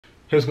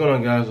Hey, what's going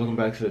on, guys? Welcome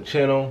back to the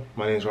channel.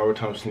 My name is Robert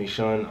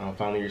Thompson-Eshun. I'm a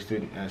final year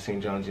student at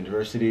St. John's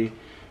University.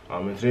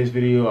 In today's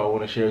video, I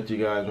want to share with you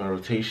guys my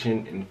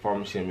rotation in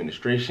pharmacy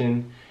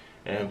administration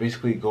and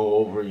basically go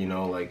over,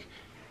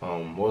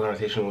 what the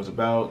rotation was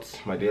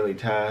about, my daily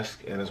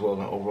task, and as well as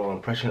my overall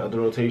impression of the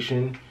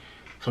rotation.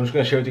 So I'm just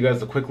going to share with you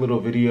guys a quick little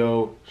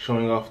video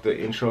showing off the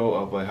intro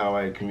of how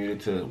I commuted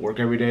to work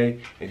every day.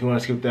 If you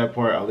want to skip that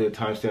part, I'll leave a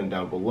timestamp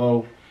down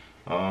below.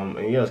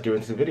 And yeah, let's get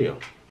into the video.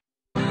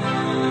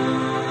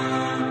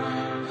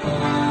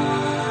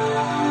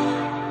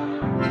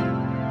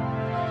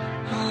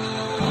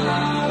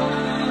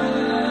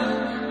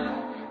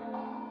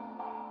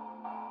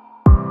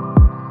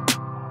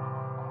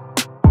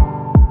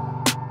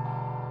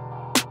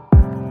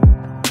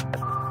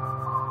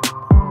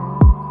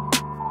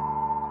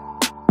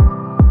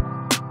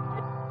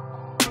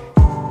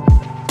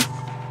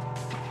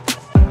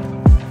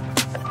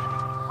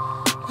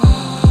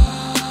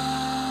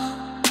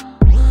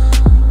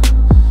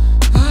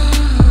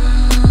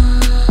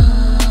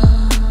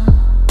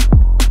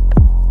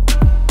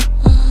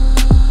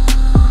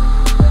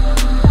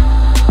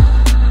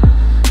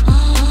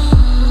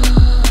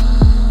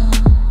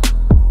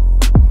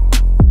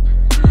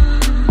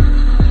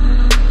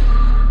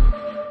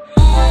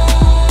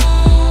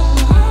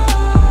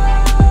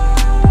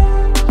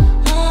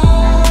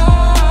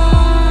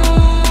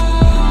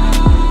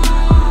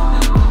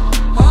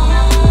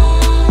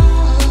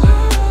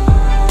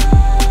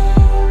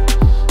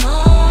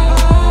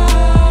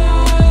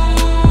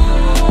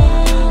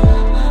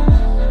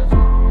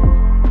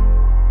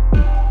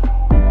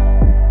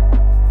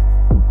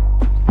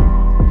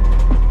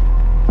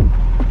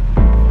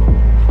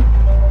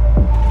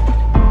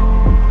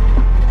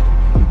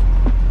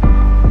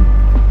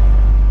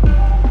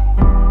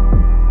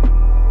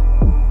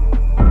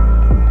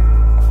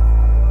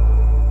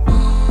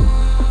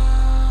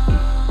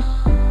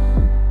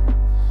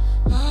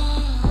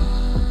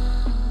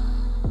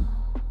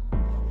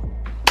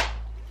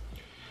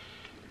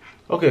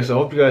 Okay, so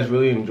I hope you guys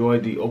really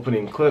enjoyed the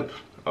opening clip.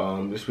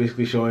 Just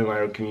basically showing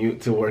my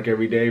commute to work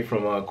every day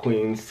from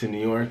Queens to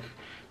New York.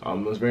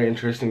 It was very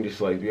interesting just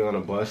being on a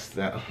bus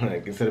that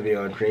instead of being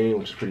on a train,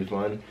 which is pretty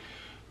fun.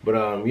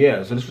 But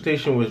yeah, so this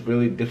rotation was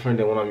really different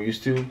than what I'm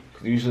used to.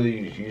 Cause you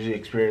usually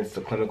experience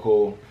the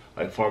clinical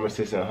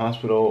pharmacist in a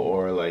hospital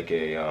or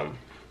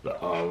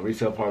a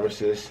retail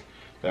pharmacist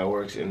that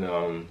works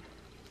in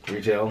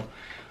retail.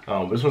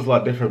 But this one's a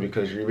lot different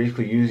because you're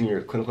basically using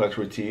your clinical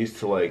expertise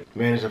to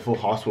manage the full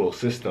hospital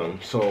system.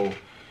 So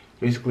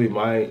basically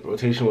my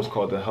rotation was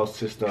called the Health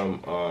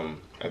System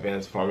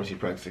Advanced Pharmacy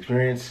Practice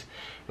Experience,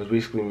 which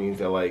basically means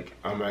that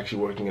I'm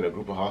actually working in a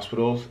group of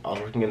hospitals. I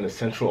was working in the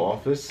central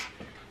office.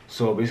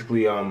 So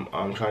basically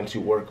I'm trying to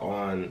work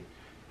on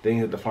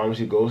things that the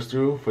pharmacy goes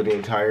through for the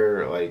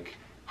entire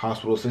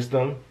hospital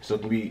system. So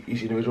it can be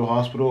each individual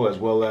hospital as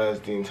well as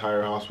the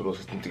entire hospital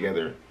system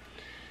together.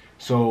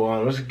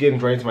 So let's get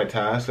right into my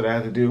task that I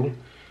had to do.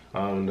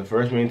 The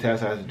first main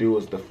task I had to do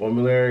was the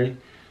formulary.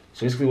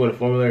 So basically what a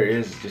formulary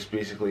is just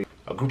basically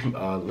a group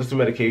list of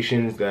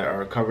medications that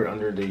are covered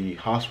under the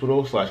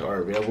hospital /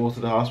 are available to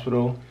the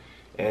hospital.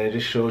 And it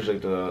just shows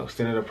the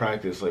standard of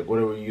practice, what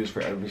do we use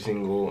for every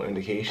single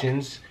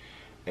indications.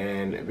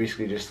 And it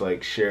basically just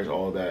shares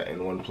all that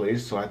in one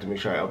place. So I had to make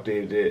sure I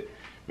updated it,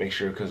 make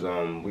sure, because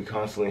we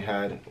constantly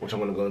had, which I'm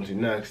going to go into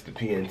next, the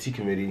P&T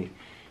Committee,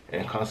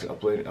 and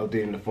constantly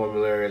updating the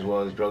formulary as well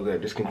as drugs that are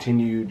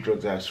discontinued,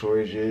 drugs that have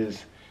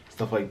shortages,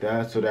 stuff like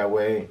that. So that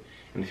way,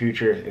 in the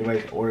future, if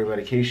anybody order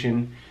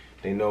medication,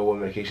 they know what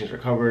medications are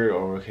covered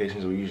or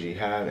medications we usually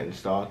have in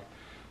stock.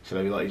 So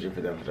that'd be a lot easier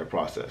for them for their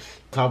process.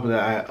 On top of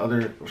that, I had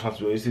other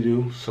responsibilities to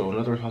do. So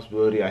another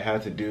responsibility I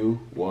had to do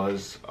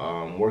was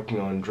working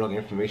on drug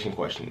information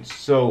questions.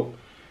 So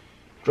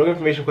drug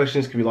information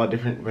questions can be a lot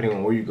different depending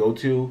on where you go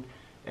to.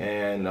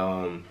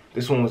 And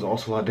this one was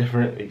also a lot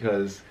different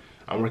because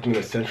I'm working in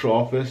a central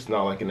office,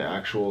 not in the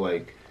actual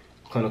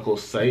clinical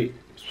site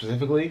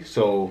specifically.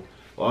 So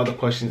a lot of the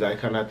questions I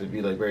kind of have to be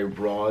very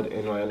broad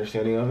in my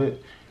understanding of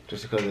it,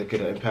 just because it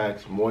could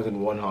impact more than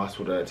one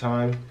hospital at a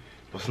time.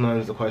 But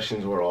sometimes the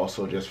questions were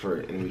also just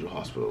for individual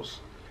hospitals.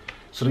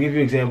 So to give you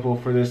an example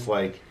for this,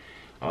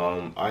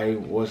 I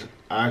was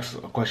asked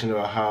a question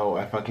about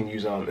if I can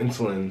use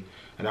insulin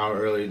an hour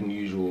earlier than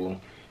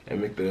usual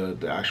and make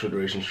the actual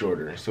duration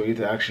shorter. So you have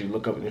to actually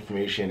look up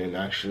information and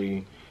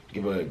actually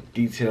give a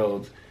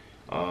detailed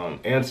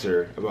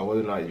answer about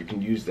whether or not you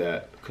can use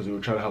that, because we were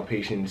trying to help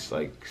patients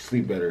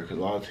sleep better, because a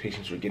lot of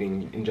patients were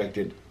getting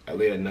injected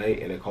late at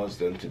night and it caused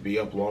them to be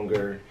up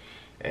longer,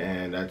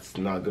 and that's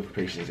not good for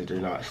patients if they're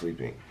not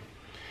sleeping.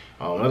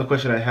 Another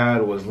question I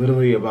had was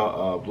literally about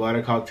a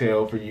bladder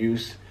cocktail for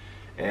use,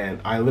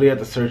 and I literally had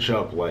to search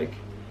up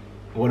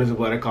what is a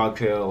bladder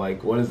cocktail,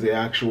 what is the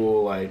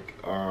actual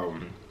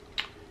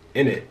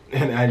in it,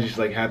 and I just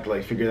had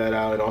to figure that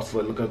out, and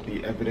also look up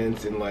the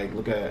evidence and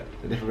look at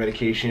the different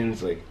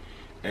medications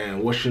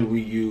and what should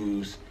we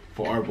use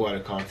for our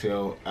bladder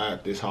cocktail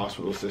at this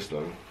hospital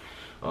system.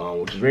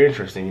 which is very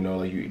interesting. You know,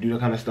 like you do that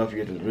kind of stuff, you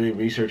have to really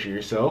research it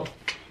yourself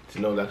to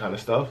know that kind of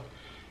stuff.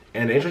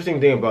 And the interesting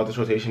thing about this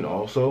rotation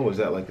also was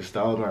that like the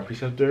style of my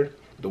preceptor,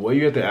 the way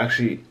you have to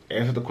actually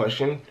answer the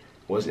question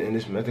was in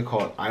this method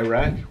called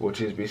IRAC,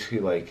 which is basically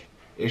like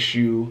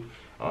issue,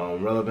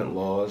 relevant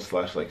laws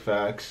slash like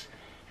facts,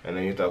 and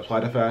then you have to apply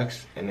the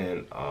facts, and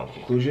then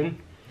conclusion,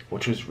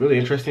 which was really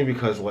interesting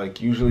because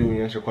like usually when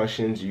you answer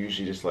questions, you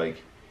usually just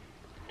like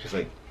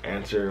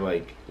answer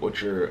like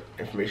what your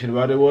information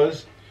about it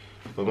was,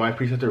 but my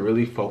preceptor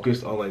really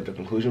focused on like the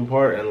conclusion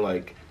part and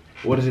like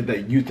what is it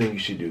that you think you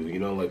should do, you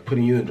know, like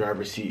putting you in the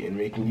driver's seat and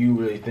making you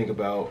really think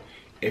about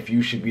if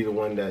you should be the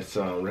one that's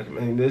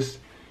recommending this,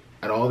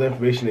 and all the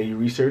information that you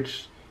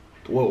researched,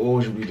 what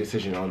would your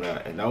decision on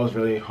that? And that was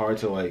really hard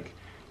to like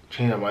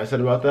change my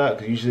mindset about that,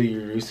 because usually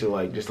you're used to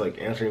like just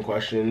like answering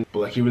questions, but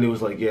like he really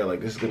was like, yeah,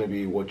 like this is gonna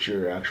be what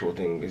your actual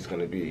thing is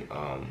gonna be,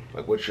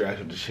 like what your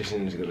actual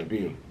decision is gonna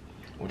be,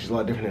 which is a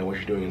lot different than what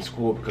you're doing in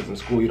school, because in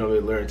school you don't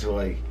really learn to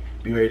like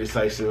be very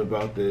decisive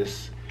about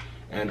this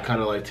and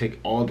kind of like take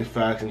all the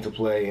facts into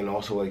play, and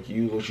also like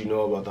use what you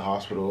know about the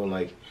hospital and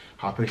like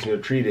how patients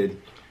are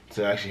treated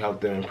to actually help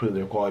them improve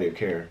their quality of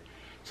care.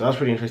 So that was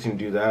pretty interesting to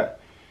do that.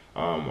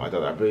 I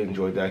thought I really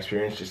enjoyed that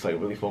experience, just like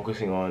really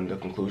focusing on the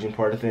conclusion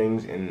part of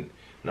things and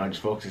not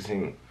just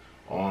focusing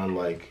on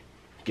like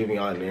giving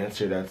out an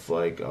answer that's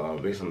like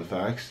based on the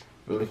facts.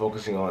 Really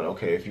focusing on,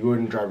 okay, if you were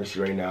in the driver's seat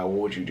right now,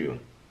 what would you do?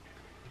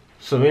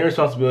 So the main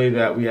responsibility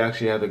that we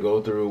actually had to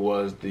go through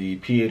was the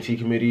P&T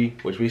Committee,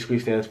 which basically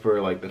stands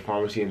for like the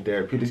Pharmacy and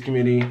Therapeutics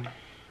Committee.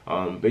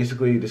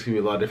 Basically, this could be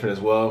a lot different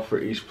as well for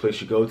each place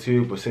you go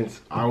to, but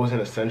since I was in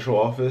a central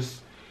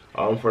office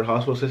for a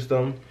hospital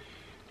system,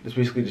 this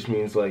basically just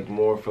means like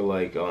more for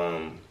like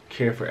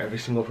care for every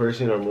single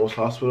person or most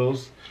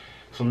hospitals.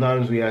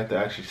 Sometimes we have to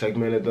actually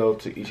segment it though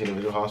to each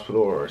individual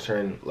hospital or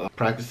certain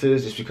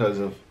practices just because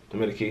of the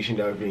medication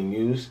that are being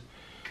used.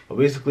 But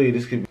basically,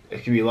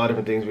 it could be a lot of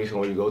different things based on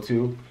where you go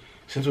to.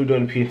 Since we're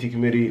doing the P&T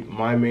Committee,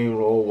 my main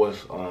role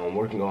was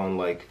working on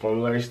like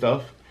formulary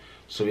stuff.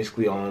 So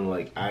basically on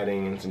like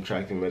adding and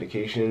subtracting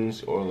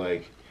medications or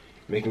like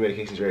making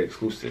medications very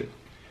exclusive.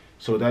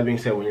 So with that being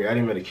said, when you're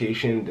adding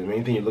medication, the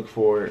main thing you look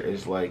for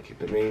is like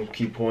the main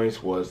key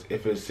points was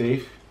if it's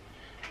safe,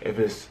 if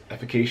it's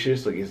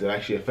efficacious, like is it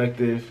actually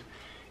effective,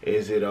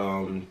 is it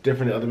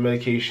different than other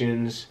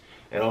medications,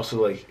 and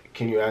also like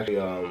can you actually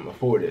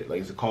afford it,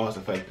 like is it cost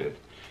effective.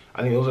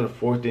 I think those are the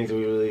 4 things that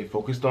we really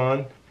focused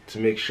on to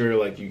make sure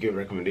like you give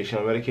recommendation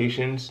on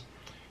medications.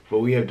 But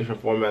we have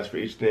different formats for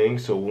each thing.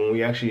 So when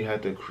we actually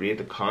had to create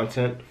the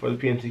content for the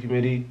P&T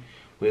Committee,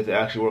 we had to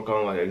actually work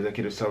on like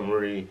executive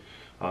summary,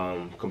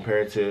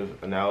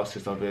 comparative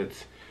analysis of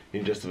it,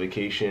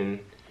 justification.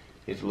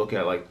 You have to look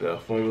at like the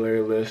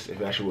formulary list, if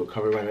it actually will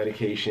cover my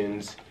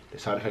medications, the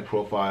side effect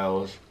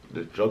profiles,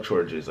 the drug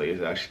shortages, like is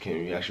it actually,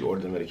 can you actually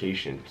order the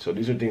medication. So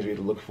these are things we have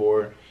to look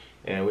for,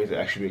 and we have to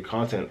actually make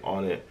content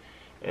on it.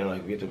 And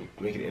like we have to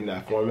make it in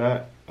that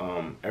format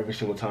every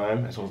single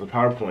time, as well as the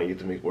PowerPoint. You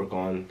have to work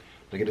on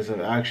mechanism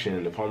of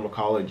action, the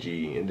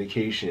pharmacology,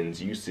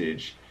 indications,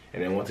 usage,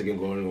 and then once again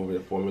going over the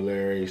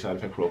formulary, side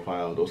effect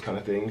profile, those kind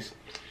of things.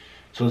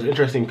 So it's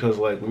interesting because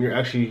like when you're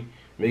actually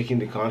making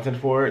the content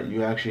for it,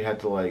 you actually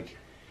had to like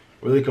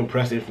really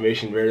compress the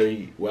information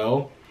very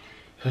well,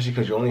 especially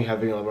because you're only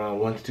having around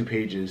 1 to 2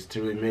 pages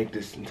to really make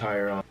this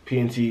entire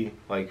P&T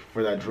like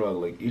for that drug.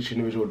 Like each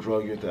individual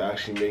drug you have to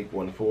actually make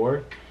one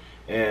for.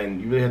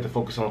 And you really have to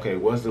focus on, okay,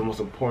 what's the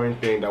most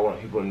important thing that I want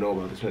people to know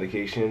about this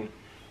medication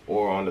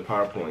or on the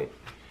PowerPoint.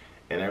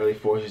 And that really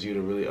forces you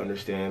to really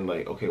understand,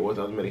 like, okay, what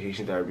other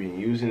medications that are being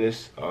used in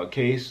this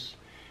case,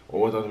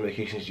 or what other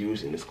medications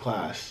used in this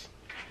class,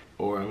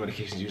 or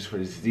medications used for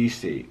this disease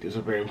state. Those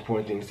are very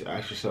important things to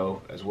ask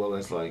yourself, as well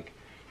as, like,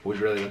 would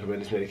you really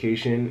recommend this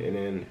medication? And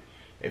then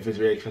if it's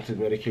very expensive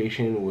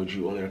medication, would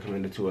you only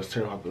recommend it to a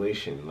certain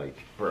population, like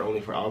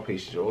only for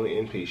outpatients or only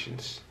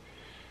inpatients?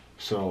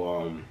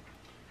 So,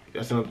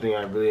 that's another thing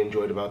I really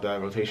enjoyed about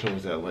that rotation,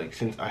 was that like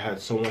since I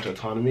had so much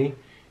autonomy,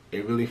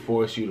 it really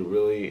forced you to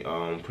really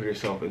put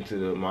yourself into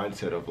the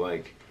mindset of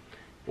like,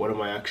 what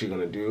am I actually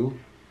gonna do,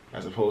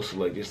 as opposed to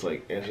like just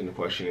like answering the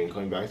question and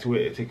going back to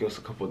it. It took us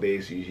a couple of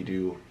days to usually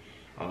do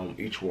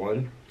each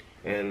one,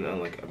 and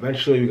like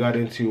eventually we got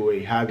into a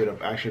habit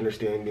of actually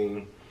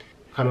understanding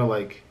kind of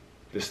like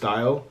the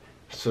style.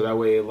 So that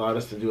way it allowed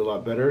us to do a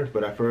lot better.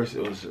 But at first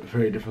it was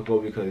very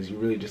difficult because you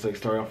really just like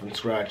start off from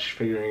scratch,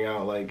 figuring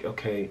out like,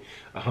 okay,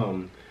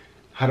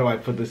 how do I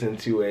put this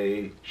into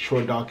a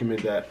short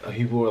document that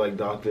people who are like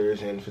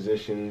doctors and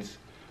physicians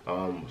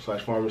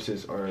slash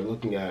pharmacists are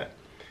looking at,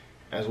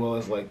 as well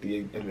as like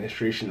the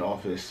administration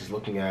office is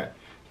looking at,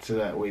 so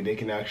that way they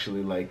can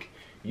actually like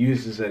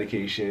use this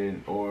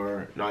medication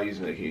or not use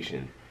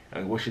medication.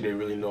 Like what should they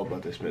really know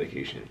about this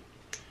medication?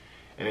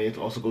 And you have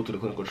to also go through the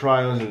clinical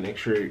trials and make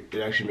sure it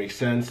actually makes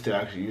sense to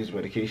actually use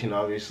medication,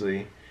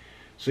 obviously.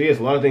 So yes,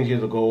 a lot of things you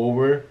have to go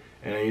over,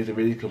 and you have to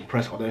really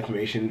compress all that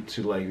information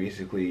to like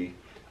basically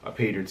a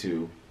page or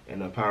 2,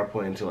 and a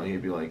PowerPoint until like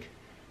it'd be like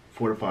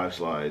 4 to 5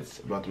 slides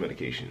about the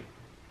medication.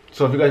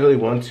 So if you guys really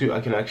want to, I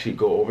can actually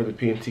go over the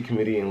P&T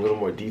Committee in a little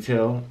more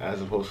detail,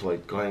 as opposed to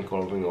like going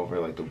over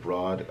like the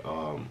broad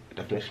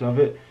definition of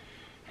it.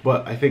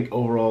 But I think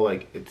overall,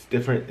 like, it's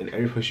different in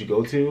every place you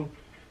go to.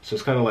 So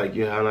it's kind of like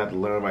you kind of have to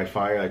learn by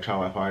fire, like trial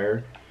by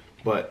fire.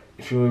 But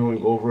if you really want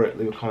to go over it,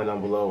 leave a comment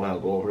down below and I'll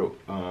go over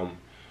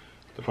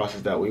the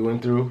process that we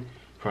went through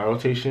for our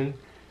rotation.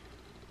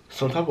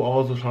 So on top of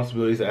all those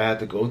responsibilities that I had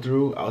to go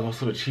through, I was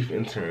also the chief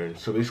intern.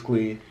 So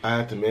basically, I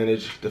had to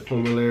manage the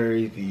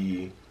formulary,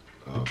 the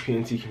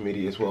P&T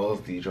committee, as well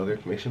as the drug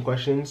information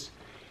questions,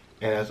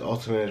 and I had to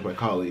also manage my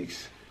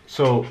colleagues.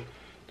 So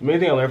the main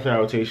thing I learned from that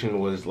rotation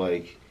was,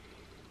 like,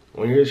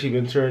 when you're a chief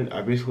intern,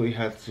 I basically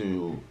had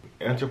to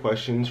answer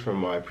questions from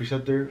my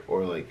preceptor,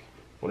 or like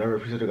whenever a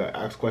preceptor got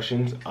asked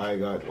questions, I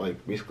got,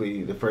 like,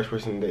 basically the first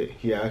person that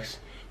he asked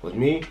was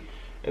me,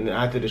 and then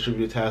I had to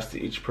distribute the task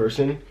to each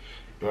person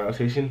in my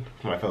rotation,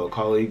 my fellow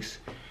colleagues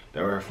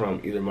that were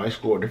from either my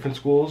school or different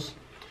schools.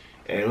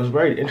 And it was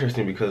very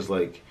interesting because,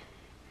 like,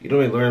 you don't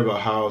really learn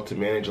about how to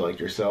manage, like,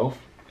 yourself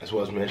as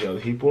well as manage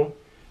other people.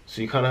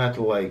 So you kind of have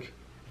to, like,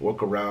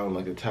 work around,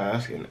 like, the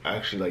task and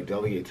actually, like,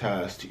 delegate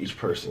tasks to each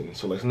person.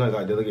 So, like, sometimes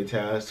I delegate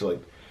tasks to,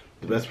 like,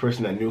 the best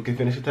person I knew could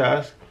finish the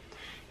task.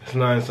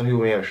 Sometimes some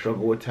people may have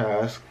struggled with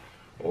tasks,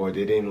 or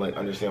they didn't, like,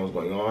 understand what's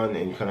going on,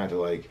 and you kind of have to,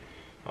 like,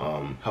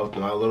 help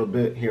them out a little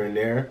bit here and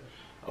there,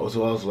 as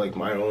well as, like,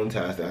 my own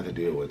tasks that I had to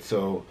deal with.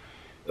 So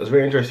it was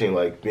very interesting,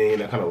 like, being in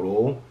that kind of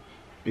role,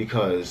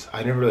 because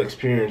I never really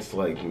experienced,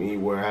 like, me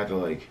where I had to,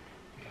 like,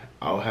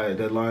 I had a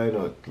deadline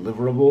or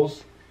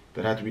deliverables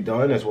that had to be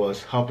done, as well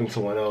as helping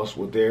someone else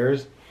with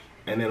theirs.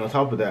 And then on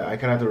top of that, I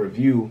kind of had to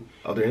review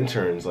other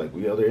interns, like,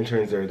 the other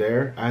interns that are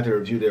there, I had to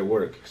review their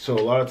work. So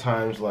a lot of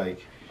times,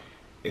 like,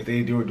 if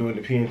they were doing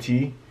the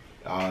P&T,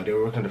 they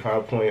were working on the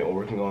PowerPoint or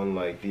working on,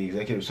 like, the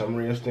executive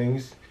summary of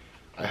things,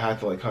 I had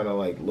to, like, kind of,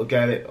 like, look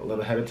at it a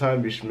little ahead of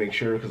time just to make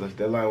sure, because, like,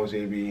 the deadline was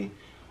maybe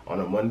on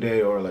a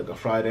Monday or, like, a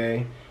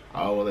Friday.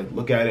 I would, like,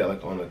 look at it,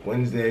 like, on, like,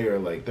 Wednesday or,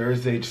 like,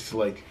 Thursday, just to,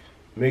 like,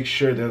 make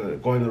sure they're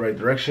going in the right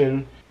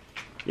direction.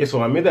 Yeah, so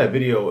when I made that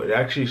video, it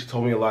actually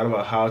told me a lot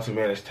about how to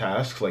manage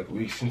tasks. Like,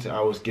 since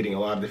I was getting a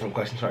lot of different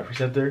questions from my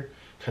preceptor,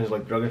 in terms of,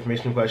 like, drug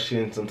information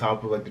questions on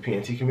top of, like, the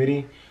P&T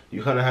committee,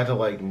 you kind of had to,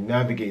 like,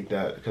 navigate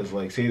that, because,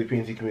 like, say the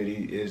P&T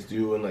committee is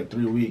due in, like,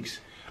 3 weeks.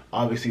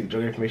 Obviously, the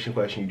drug information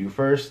question you do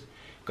first,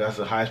 because that's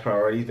the highest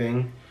priority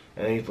thing,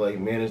 and then you have to, like,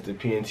 manage the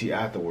P&T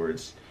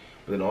afterwards.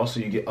 But then also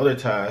you get other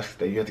tasks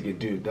that you have to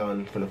get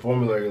done from the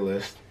formulary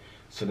list.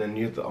 So then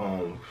you have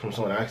to, from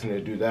someone asking you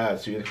to do that,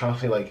 so you have to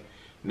constantly, like,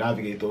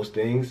 navigate those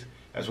things,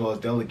 as well as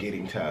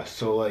delegating tasks.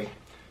 So, like,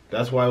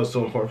 that's why it was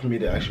so important for me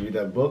to actually read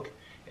that book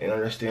and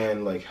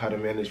understand, like, how to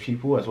manage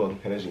people as well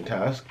as managing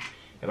tasks.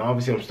 And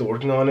obviously I'm still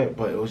working on it,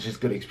 but it was just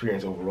good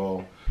experience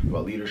overall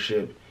about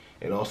leadership,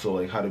 and also,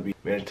 like, how to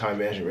manage time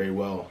management very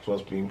well, as well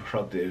as being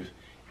productive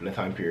in the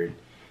time period.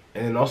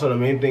 And then also the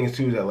main thing is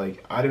too that,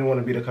 like, I didn't want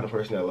to be the kind of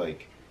person that,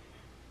 like,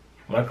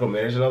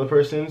 micromanage another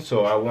person,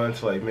 so I wanted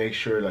to, like, make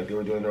sure, like, they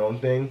were doing their own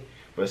thing.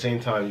 But at the same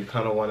time, you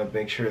kind of want to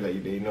make sure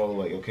that they know,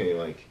 like, okay,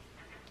 like,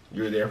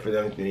 you're there for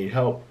them if they need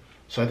help.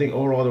 So I think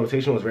overall the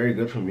rotation was very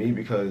good for me,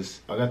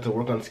 because I got to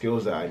work on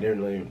skills that I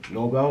didn't really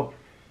know about,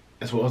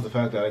 as well as the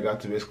fact that I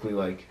got to basically,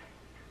 like,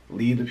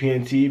 lead the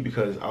P&T,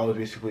 because I was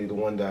basically the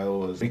one that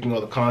was making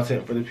all the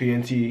content for the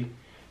P&T,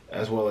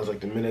 as well as, like,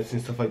 the minutes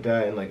and stuff like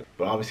that. And, like,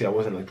 but obviously I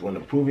wasn't, like, the one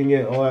approving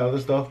it, all that other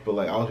stuff, but,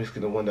 like, I was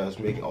basically the one that was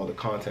making all the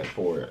content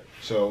for it.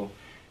 So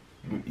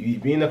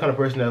being the kind of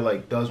person that,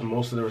 like, does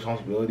most of the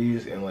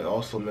responsibilities and, like,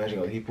 also managing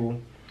other people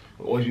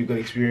will always be a good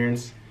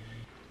experience.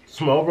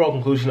 So my overall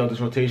conclusion of this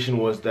rotation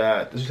was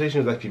that this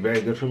rotation was actually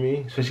very good for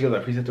me, especially because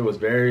my preceptor was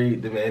very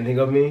demanding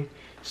of me.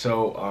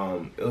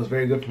 So it was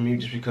very good for me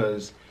just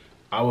because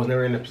I was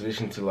never in a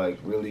position to, like,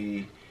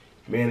 really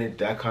manage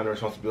that kind of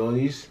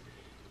responsibilities,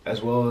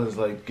 as well as,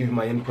 like, give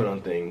my input on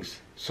things.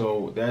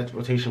 So that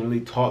rotation really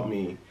taught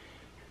me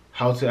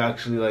how to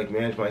actually, like,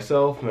 manage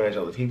myself, manage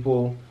other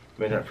people,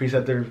 manage my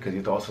preceptor, because you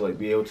have to also, like,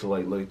 be able to,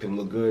 like, make them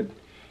look good,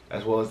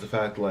 as well as the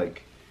fact,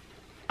 like,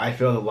 I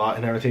failed a lot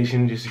in that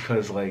rotation just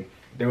because, like,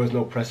 there was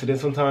no precedent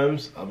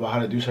sometimes about how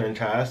to do certain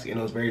tasks, and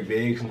it was very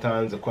vague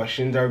sometimes, the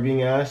questions that were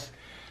being asked.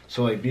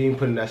 So, like, being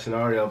put in that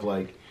scenario of,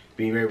 like,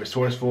 being very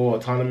resourceful,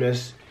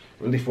 autonomous,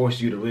 really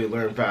forced you to really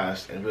learn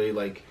fast and really,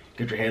 like,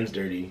 get your hands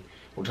dirty,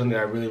 which is something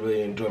I really,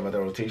 really enjoy about that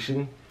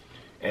rotation.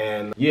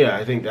 And yeah,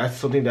 I think that's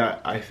something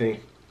that I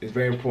think is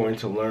very important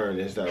to learn,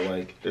 is that,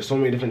 like, there's so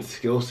many different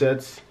skill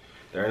sets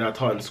that are not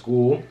taught in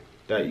school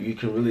that you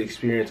can really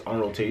experience on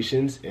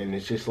rotations, and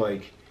it's just,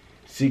 like,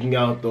 seeking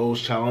out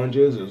those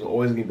challenges is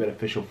always going to be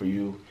beneficial for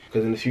you,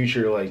 because in the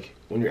future, like,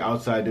 when you're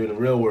outside doing the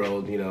real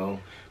world, you know,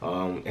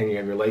 and you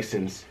have your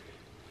license,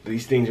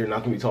 these things are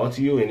not going to be taught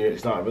to you, and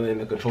it's not really in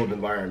a controlled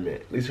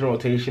environment. At least in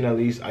rotation, at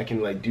least I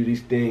can, like, do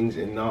these things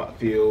and not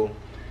feel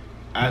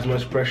as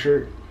much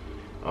pressure,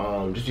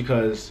 just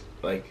because,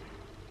 like,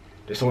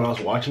 there's someone else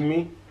watching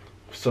me.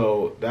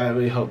 So that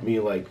really helped me,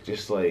 like,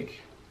 just,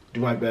 like, do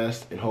my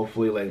best and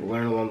hopefully, like,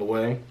 learn along the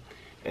way.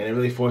 And it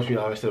really forced me,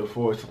 like I said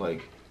before, to,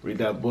 like, read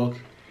that book,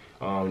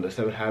 The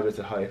 7 Habits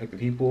of Highly Effective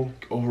People.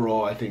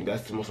 Overall, I think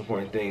that's the most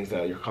important things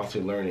that you're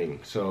constantly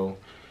learning. So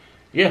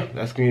yeah,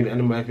 that's going to be the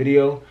end of my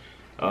video.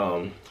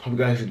 Hope you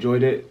guys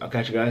enjoyed it. I'll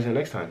catch you guys in the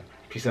next time.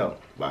 Peace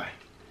out. Bye.